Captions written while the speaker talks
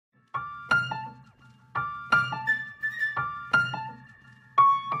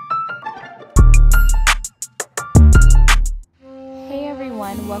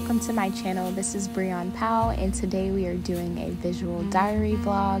everyone, welcome to my channel. This is Breaun Powell, and today we are doing a visual diary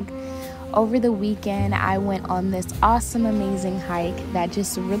vlog. Over the weekend I went on this awesome, amazing hike that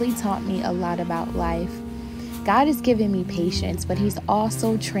just really taught me a lot about life. God has given me patience, but He's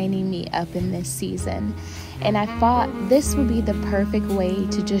also training me up in this season. And I thought this would be the perfect way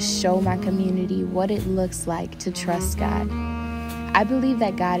to just show my community what it looks like to trust God. I believe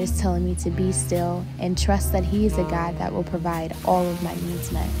that God is telling me to be still and trust that He is a God that will provide all of my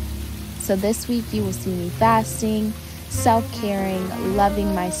needs met. So this week you will see me fasting, self-caring,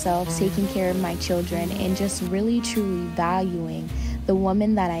 loving myself, taking care of my children, and just really truly valuing the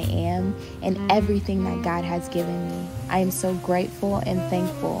woman that I am and everything that God has given me. I am so grateful and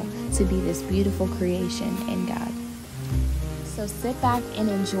thankful to be this beautiful creation in God. So sit back and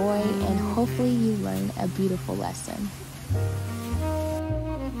enjoy, and hopefully you learn a beautiful lesson.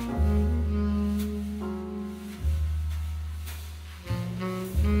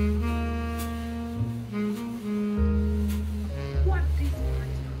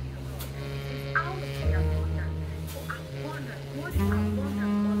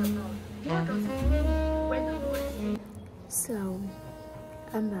 So,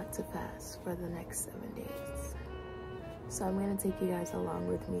 I'm about to fast for the next 7 days. So I'm going to take you guys along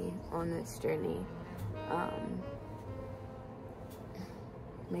with me on this journey.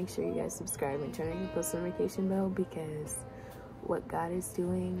 Make sure you guys subscribe and turn on your post notification bell, because what God is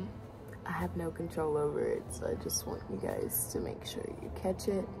doing, I have no control over it. So I just want you guys to make sure you catch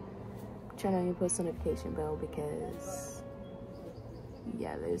it. Turn on your post notification bell, because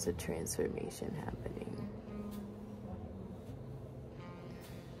yeah, there's a transformation happening.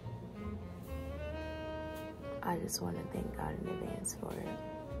 I just want to thank God in advance for it.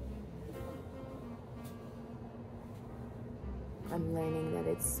 I'm learning that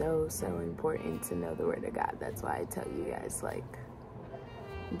it's so important to know the Word of God. That's why I tell you guys, like,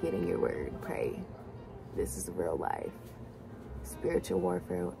 get in your Word, pray. This is real life. Spiritual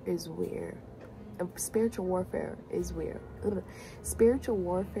warfare is weird. Spiritual warfare is weird. Spiritual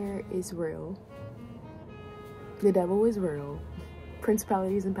warfare is real. The devil is real.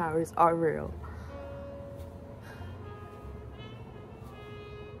 Principalities and powers are real.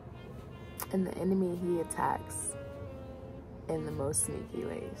 And the enemy, he attacks in the most sneaky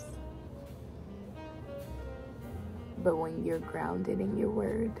ways. But when you're grounded in your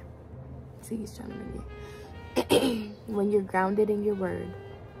Word, see, he's trying to make me. When you're grounded in your Word,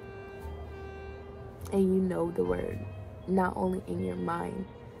 and you know the Word, not only in your mind,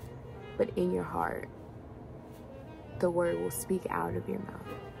 but in your heart, the Word will speak out of your mouth.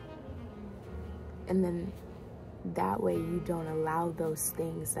 And then that way you don't allow those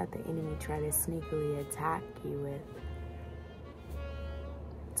things that the enemy try to sneakily attack you with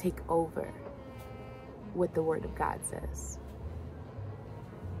take over what the Word of God says.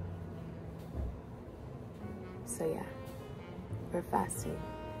 So yeah, we're fasting.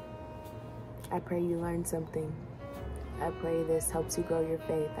 I pray you learn something. I pray this helps you grow your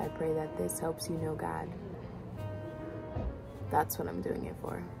faith. I pray that this helps you know God. That's what I'm doing it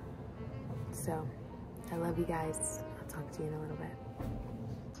for. So I love you guys. I'll talk to you in a little bit.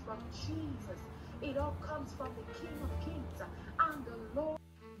 From Jesus, it all comes from the King of Kings and the Lord.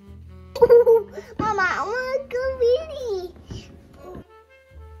 Mama, I want to go really.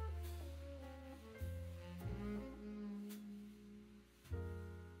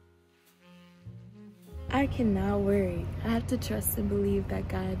 I cannot worry. I have to trust and believe that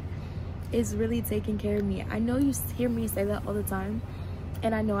God is really taking care of me. I know you hear me say that all the time,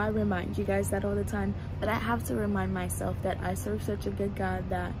 and I know I remind you guys that all the time, but I have to remind myself that I serve such a good God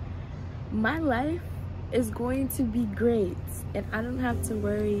that my life is going to be great, and I don't have to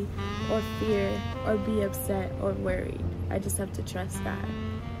worry or fear or be upset or worried. I just have to trust God.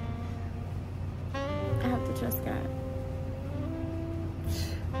 I have to trust God.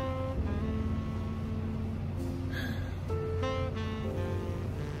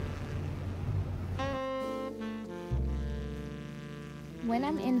 When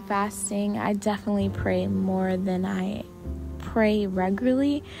I'm in fasting, I definitely pray more than I pray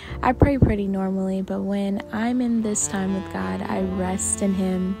regularly. I pray pretty normally, but when I'm in this time with God, I rest in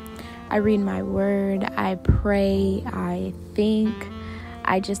Him. I read my Word, I pray, I think.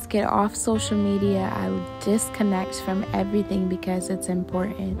 I just get off social media. I disconnect from everything because it's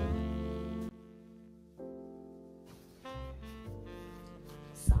important.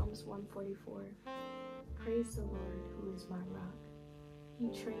 Psalms 144. Praise the Lord, who is my rock. He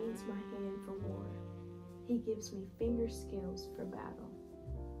trains my hand for war. He gives me finger skills for battle.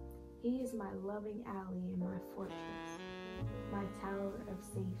 He is my loving ally and my fortress, my tower of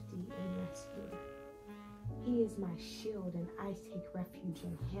safety and rescue. He is my shield, and I take refuge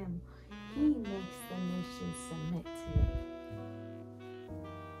in him. He makes the nations submit to me.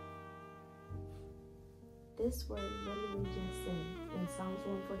 This word literally just said in Psalms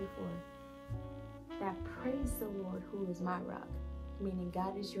 144 that praise the Lord who is my rock, meaning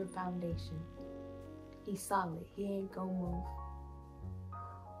God is your foundation. He's solid. He ain't gonna move.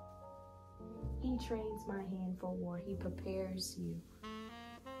 He trains my hand for war. He prepares you.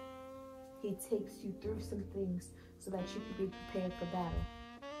 He takes you through some things so that you can be prepared for battle.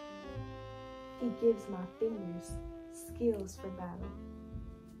 He gives my fingers skills for battle.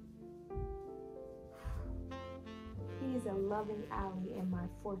 He is a loving ally and my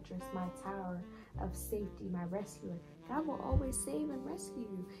fortress, my tower of safety, my rescuer. God will always save and rescue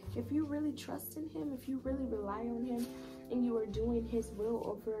you. If you really trust in him, if you really rely on him, and you are doing his will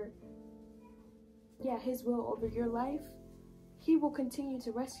over your life, he will continue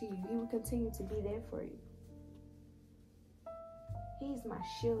to rescue you. He will continue to be there for you. He's my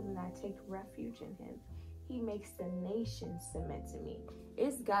shield and I take refuge in him. He makes the nations submit to me.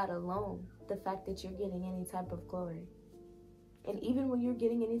 It's God alone, the fact that you're getting any type of glory. And even when you're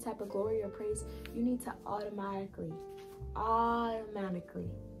getting any type of glory or praise, you need to automatically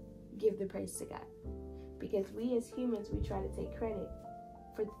give the praise to God. Because we as humans, we try to take credit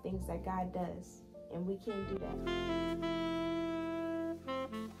for the things that God does. And we can't do that.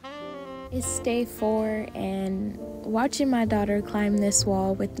 It's day 4, and watching my daughter climb this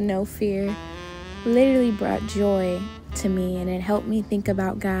wall with no fear literally brought joy to me, and it helped me think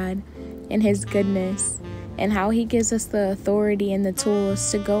about God and his goodness and how he gives us the authority and the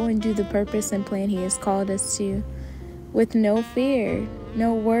tools to go and do the purpose and plan he has called us to with no fear,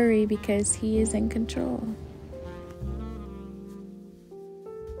 no worry, because he is in control.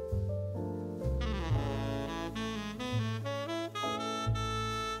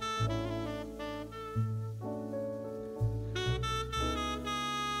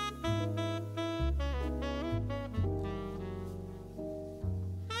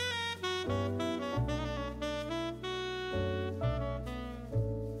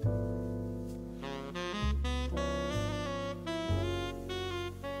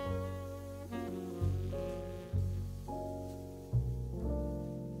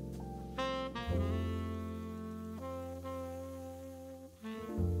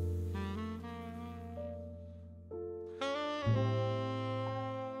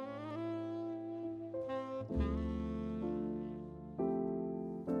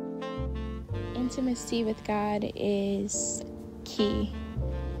 Intimacy with God is key.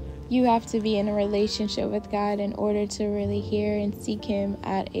 You have to be in a relationship with God in order to really hear and seek him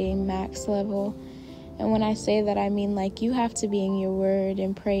at a max level. And when I say that, I mean you have to be in your word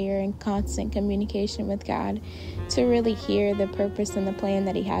and prayer and constant communication with God to really hear the purpose and the plan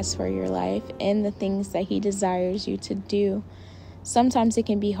that he has for your life and the things that he desires you to do. Sometimes it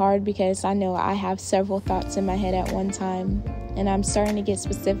can be hard because I know I have several thoughts in my head at one time, and I'm starting to get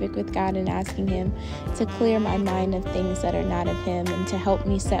specific with God and asking him to clear my mind of things that are not of him and to help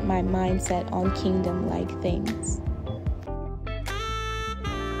me set my mindset on kingdom-like things.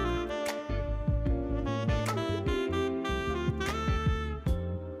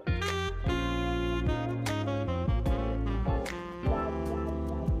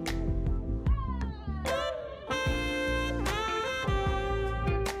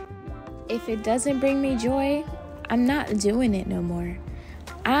 If it doesn't bring me joy, I'm not doing it no more.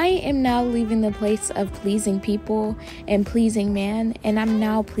 I am now leaving the place of pleasing people and pleasing man, and I'm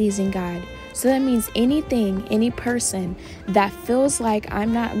now pleasing God. So that means anything, any person that feels like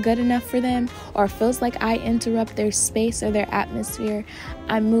I'm not good enough for them or feels like I interrupt their space or their atmosphere,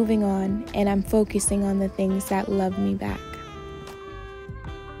 I'm moving on and I'm focusing on the things that love me back.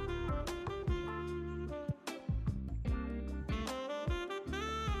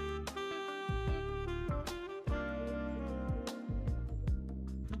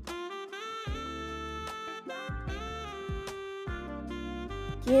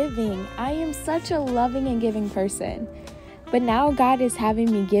 Giving. I am such a loving and giving person. But now God is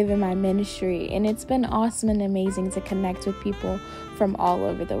having me give in my ministry, and it's been awesome and amazing to connect with people from all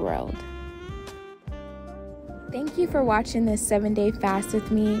over the world. Thank you for watching this 7-day fast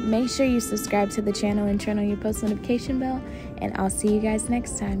with me. Make sure you subscribe to the channel and turn on your post notification bell, and I'll see you guys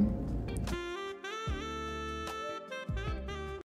next time.